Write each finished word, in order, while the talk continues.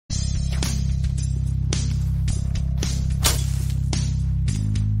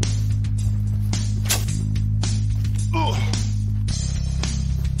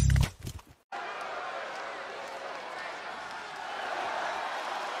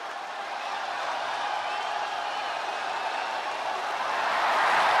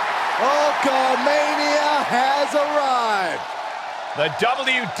Hulkamania has arrived. The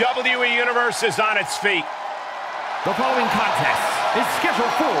WWE Universe is on its feet. The following contest is scheduled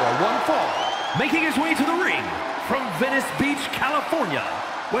for one fall. Making his way to the ring from Venice Beach, California,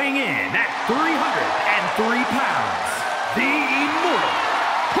 weighing in at 303 pounds, the Immortal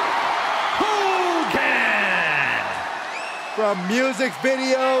Hogan! From music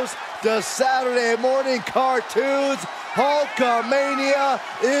videos to Saturday morning cartoons, Hulkamania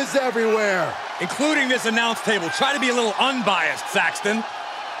is everywhere. Including this announce table. Try to be a little unbiased, Saxton.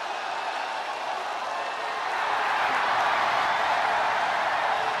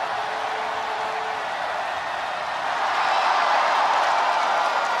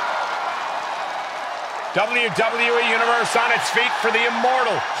 WWE Universe on its feet for the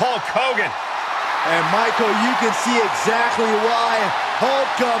Immortal Hulk Hogan. And Michael, you can see exactly why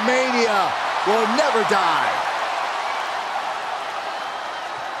Hulkamania will never die.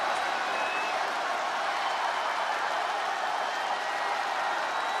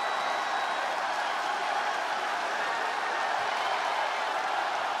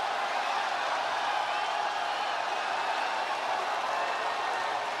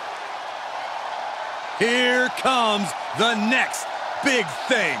 Here comes the next big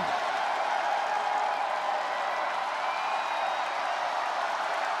thing.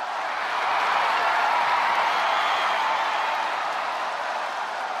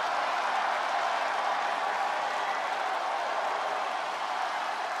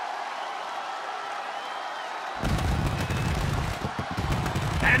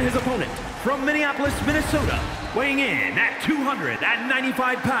 And his opponent from Minneapolis, Minnesota, weighing in at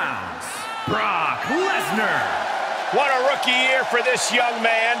 295 pounds, Brock Lesnar. What a rookie year for this young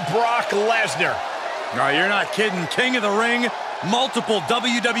man, Brock Lesnar. No, you're not kidding. King of the Ring, multiple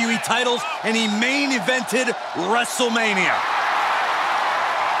WWE titles, and he main evented WrestleMania.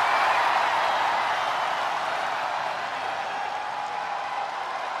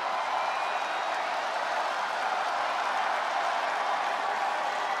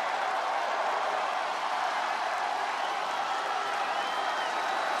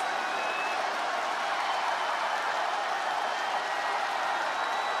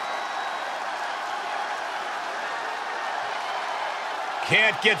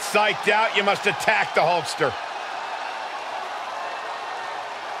 Can't get psyched out, you must attack the Hulkster.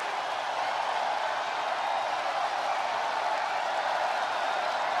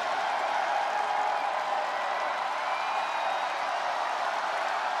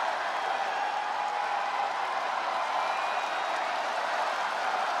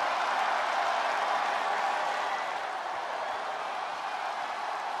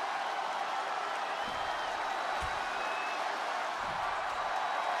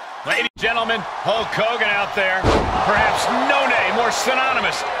 Ladies and gentlemen, Hulk Hogan out there. Perhaps no name more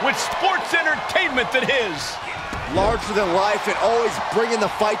synonymous with sports entertainment than his. Larger than life and always bringing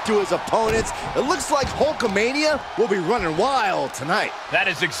the fight to his opponents. It looks like Hulkamania will be running wild tonight. That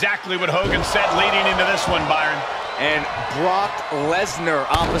is exactly what Hogan said leading into this one, Byron. And Brock Lesnar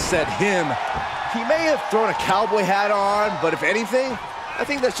opposite him. He may have thrown a cowboy hat on, but if anything, I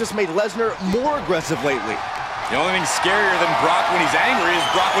think that's just made Lesnar more aggressive lately. The only thing scarier than Brock when he's angry is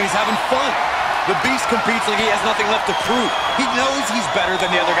Brock when he's having fun. The Beast competes like he has nothing left to prove. He knows he's better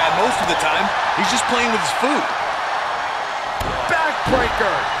than the other guy most of the time. He's just playing with his food.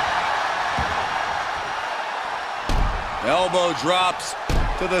 Backbreaker. Elbow drops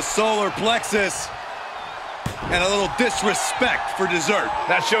to the solar plexus. And a little disrespect for dessert.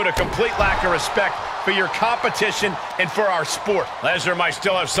 That showed a complete lack of respect for your competition and for our sport. Lesnar might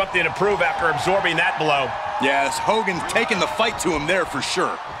still have something to prove after absorbing that blow. Yes, Hogan's taking the fight to him there for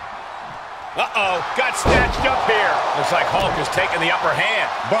sure. Uh-oh, got snatched up here. Looks like Hulk is taking the upper hand.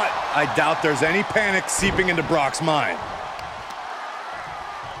 But I doubt there's any panic seeping into Brock's mind.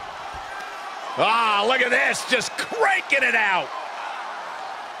 Ah, look at this, just cranking it out.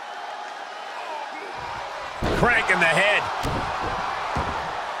 Cranking the head.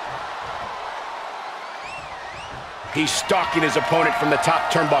 He's stalking his opponent from the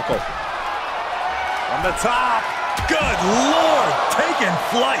top turnbuckle. From the top. Good Lord, taking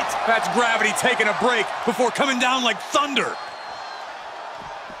flight. That's gravity taking a break before coming down like thunder.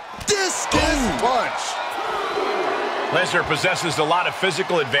 Discus punch. Lesnar possesses a lot of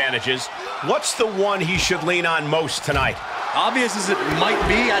physical advantages. What's the one he should lean on most tonight? Obvious as it might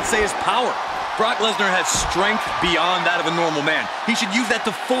be, I'd say his power. Brock Lesnar has strength beyond that of a normal man. He should use that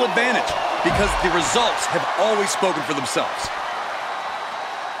to full advantage because the results have always spoken for themselves.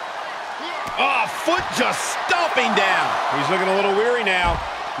 Oh, foot just stomping down. He's looking a little weary now.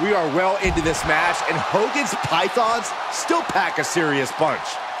 We are well into this match, and Hogan's pythons still pack a serious punch.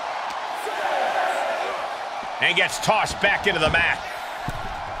 And gets tossed back into the mat.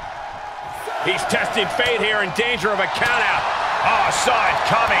 He's testing fate here, in danger of a countout. Oh, saw it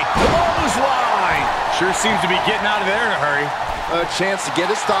coming. Clothesline. Sure seems to be getting out of there in a hurry. A chance to get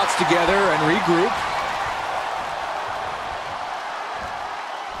his thoughts together and regroup.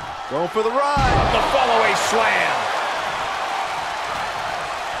 Going for the ride. The follow-away slam.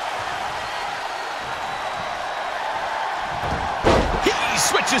 He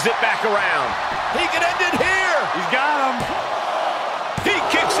switches it back around. He can end it here. He's got him. He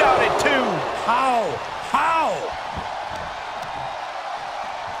kicks out at 2. How?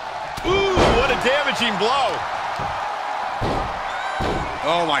 Ooh, what a damaging blow.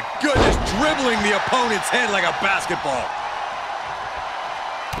 Oh my goodness, dribbling the opponent's head like a basketball.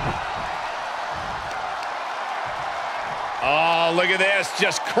 Oh, look at this,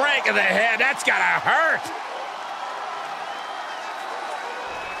 just cranking the head. That's gotta hurt.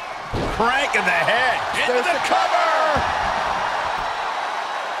 Cranking the head. Into the cover.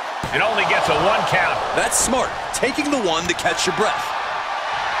 And only gets a 1 count. That's smart, taking the 1 to catch your breath.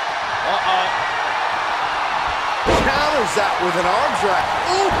 Counters that with an arm drag.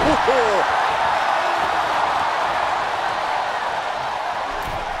 Ooh.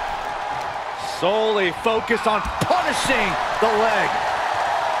 Solely focused on punishing the leg.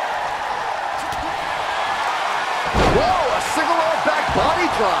 Whoa, a single arm back body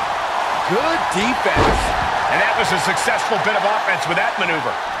drop. Good defense. And that was a successful bit of offense with that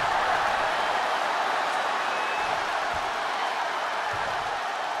maneuver.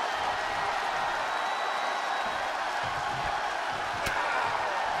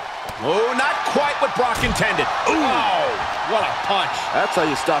 Oh, not quite what Brock intended. Ooh, oh, what a punch. That's how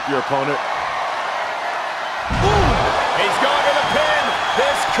you stop your opponent. Ooh, he's going to the pin.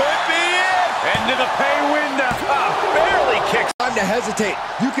 This could be it. Into the pay window. Barely kicks. Time to hesitate.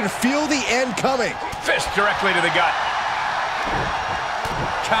 You can feel the end coming. Fist directly to the gut.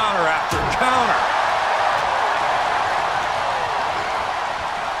 Counter after counter.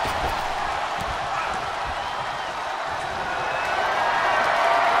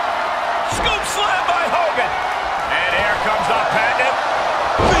 Scoop slam by Hogan. And here comes the pendant.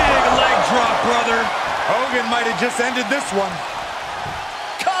 Big leg drop, brother. Hogan might have just ended this one.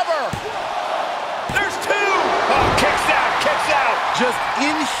 Cover. There's 2. Oh, kicks out, kicks out. Just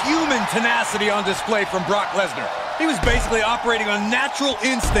inhuman tenacity on display from Brock Lesnar. He was basically operating on natural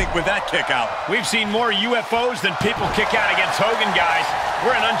instinct with that kick out. We've seen more UFOs than people kick out against Hogan, guys.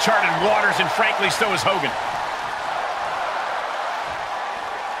 We're in uncharted waters, and frankly, so is Hogan.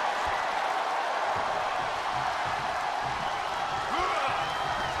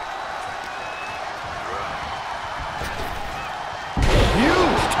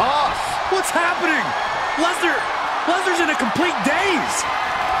 Huge toss. What's happening? Lesnar's in a complete daze.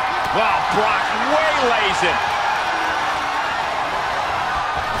 Wow, Brock waylays him.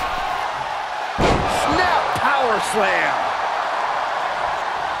 Snap power slam.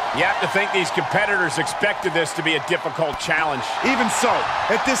 You have to think these competitors expected this to be a difficult challenge. Even so,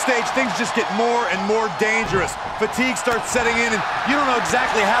 at this stage, things just get more and more dangerous. Fatigue starts setting in, and you don't know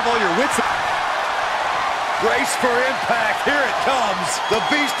exactly have all your wits. Brace for impact. Here it comes. The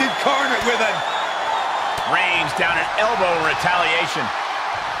Beast incarnate with it. Reigns down an elbow in retaliation.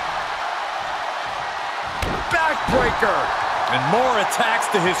 Backbreaker. And more attacks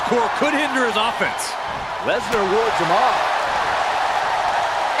to his core could hinder his offense. Lesnar wards him off.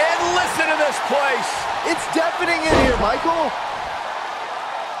 And listen to this place. It's deafening in here, Michael.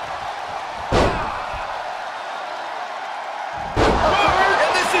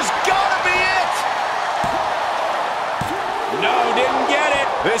 And this has got to be it. No, didn't get it.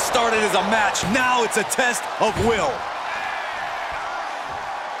 This started as a match. Now it's a test of will.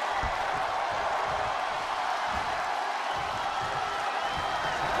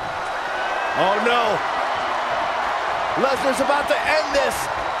 Oh, no. Lesnar's about to end this.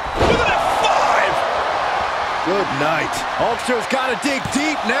 Look at that 5. Good night. Hulkster's got to dig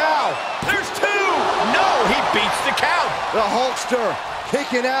deep now. There's 2. No, he beats the count. The Hulkster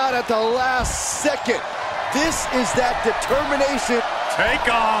kicking out at the last second. This is that determination. Take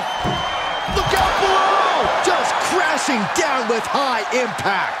off. Look out below! Just crashing down with high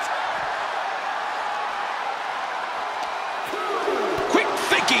impact. Quick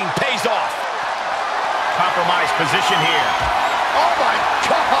thinking pays off. Compromised position here. Oh my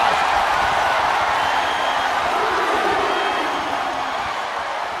God!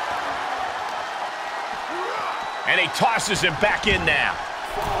 And he tosses him back in now.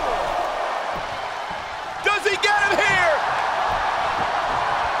 Does he get him here?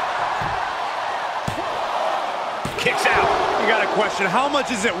 Kicks out. You got a question. How much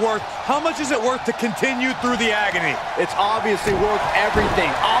is it worth? How much is it worth to continue through the agony? It's obviously worth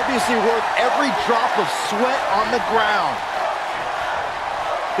everything. Obviously worth every drop of sweat on the ground.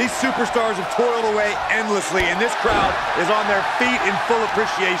 These superstars have toiled away endlessly, and this crowd is on their feet in full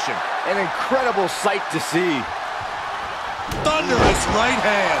appreciation. An incredible sight to see. Thunderous right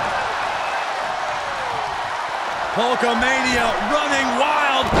hand. Hulkamania running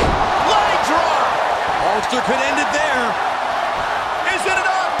wild. Leg drop. Hulkster could end it there. Is it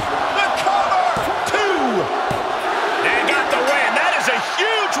enough? The cover. 2. And got the win. That is a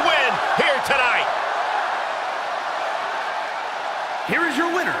huge win here tonight. Here is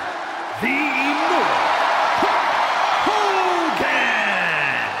your winner, the Immortal Hogan.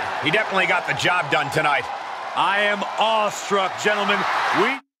 He definitely got the job done tonight. I am awestruck, gentlemen.